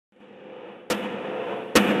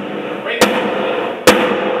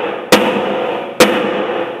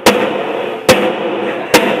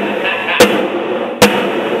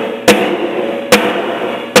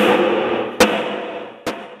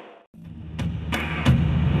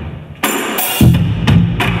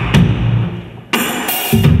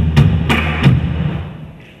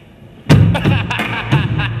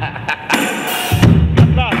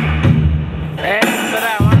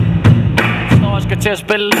at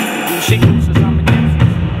spille Musikhus sammen med Jens.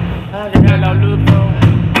 Jeg vil lave lyd på.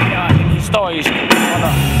 Det er en historisk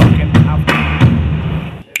fucking aften.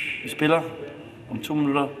 Vi spiller om 2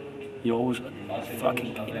 minutter i Aarhus, og det er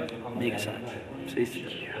fucking mega sejt. Ses.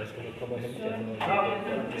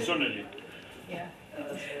 Sundelig.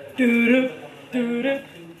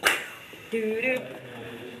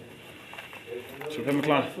 Så hvem er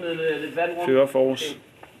klar? Fyre for Aarhus.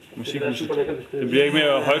 Musikhus. Det bliver ikke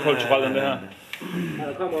mere højkulturelt end det her.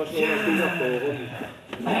 Der kommer også nogle af spiller på rummet.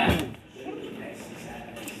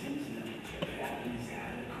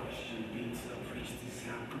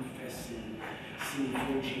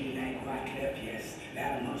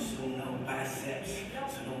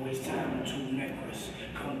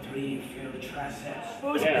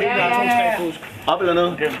 Op eller ned?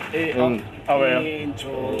 Op ad jer. 1,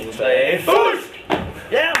 2, 3, fusk!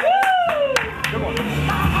 Yeah! Come on.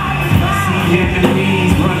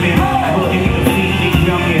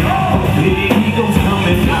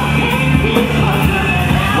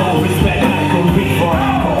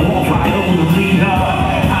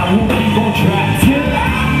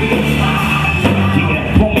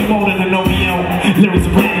 Lyrics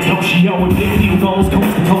of Pinocchio and big deal goes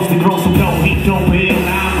coast to coast and gross, so don't eat, don't pay, and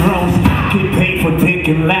I'm gross. Get paid for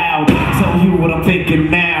thinking loud. Tell you what I'm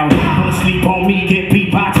thinking now. Wanna sleep on me, get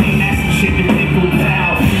beat by 10, that's some shit to think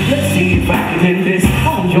about. Let's see if I can end this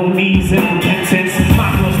on your knees in repentance. My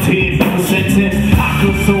girl's tears, no sentence. I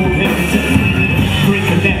feel so hesitant. Break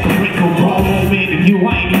a neck, break a bone, and you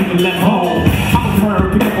ain't even left home. I'm a verb,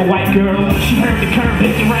 pick up a white girl. She heard the curve,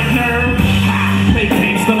 hit the right nerve. Make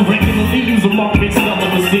things done regularly, use a long mix of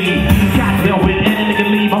the sea. God hell with any nigga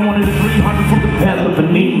leave. I wanted a 300 from the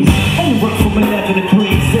Peloponnese. Only work from 11 to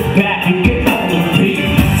 3. Sit back and get on the beat.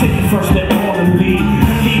 Take the first step on the lead.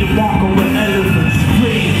 Need a walk on the elephant's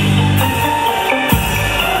feet.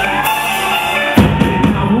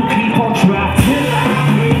 And I will keep on driving.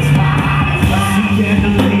 I see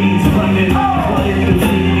enemies running. But in the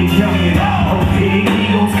city, youngin'. Oh, big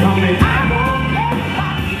eagles coming.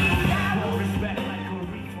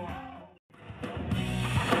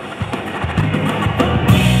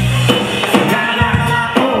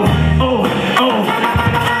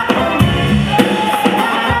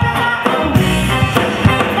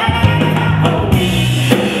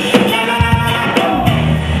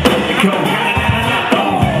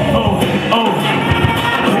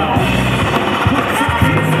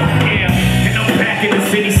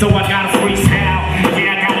 So I gotta freestyle,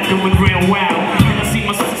 yeah, I gotta do it real well. I see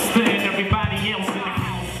my sister and everybody else in the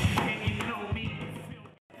house, and you know me.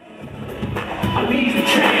 I leave the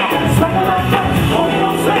trail,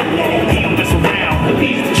 leave this around,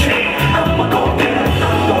 leave the trail. I'ma go get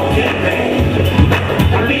it.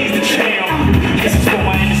 I leave the trail, this is for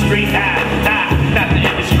my industry, not the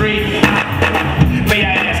industry. May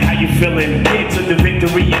I ask how you feeling? Get to the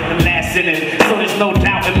victory in the last inning, so there's no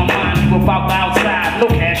doubt in my mind you about the outside. No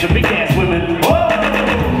cash or big ass women. Whoa!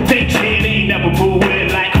 They shit ain't never moving.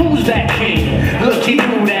 Like, who's that king? Look, he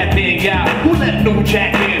threw that big out. Who let New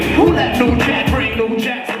Jack in? Who let New Jack bring New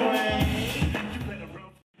Jack?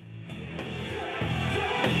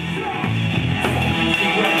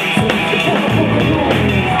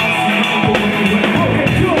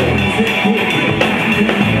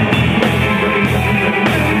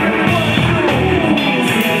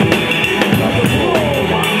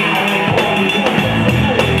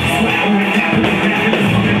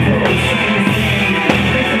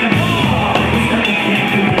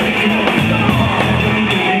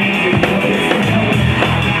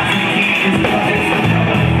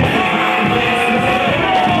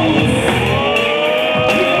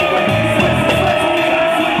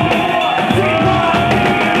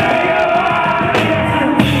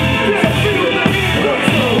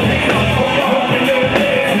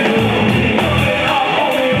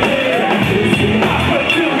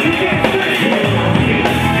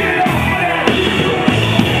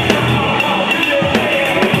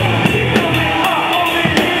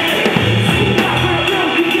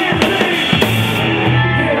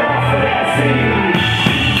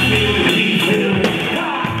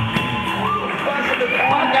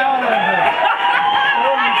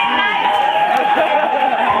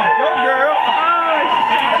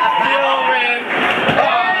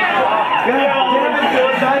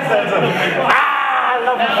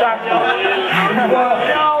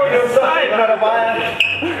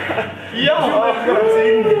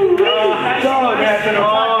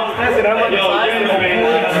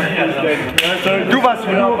 Du var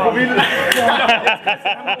sur på vildt.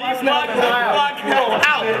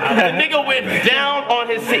 The nigga went down on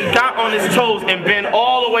his seat, got on his toes, and bent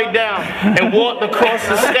all the way down. and walked across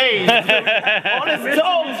the stage on his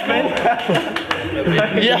toes, man.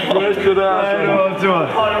 Yeah.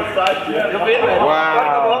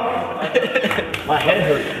 Wow. My head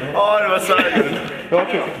hurt. Oh, det var sejt.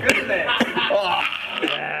 Okay.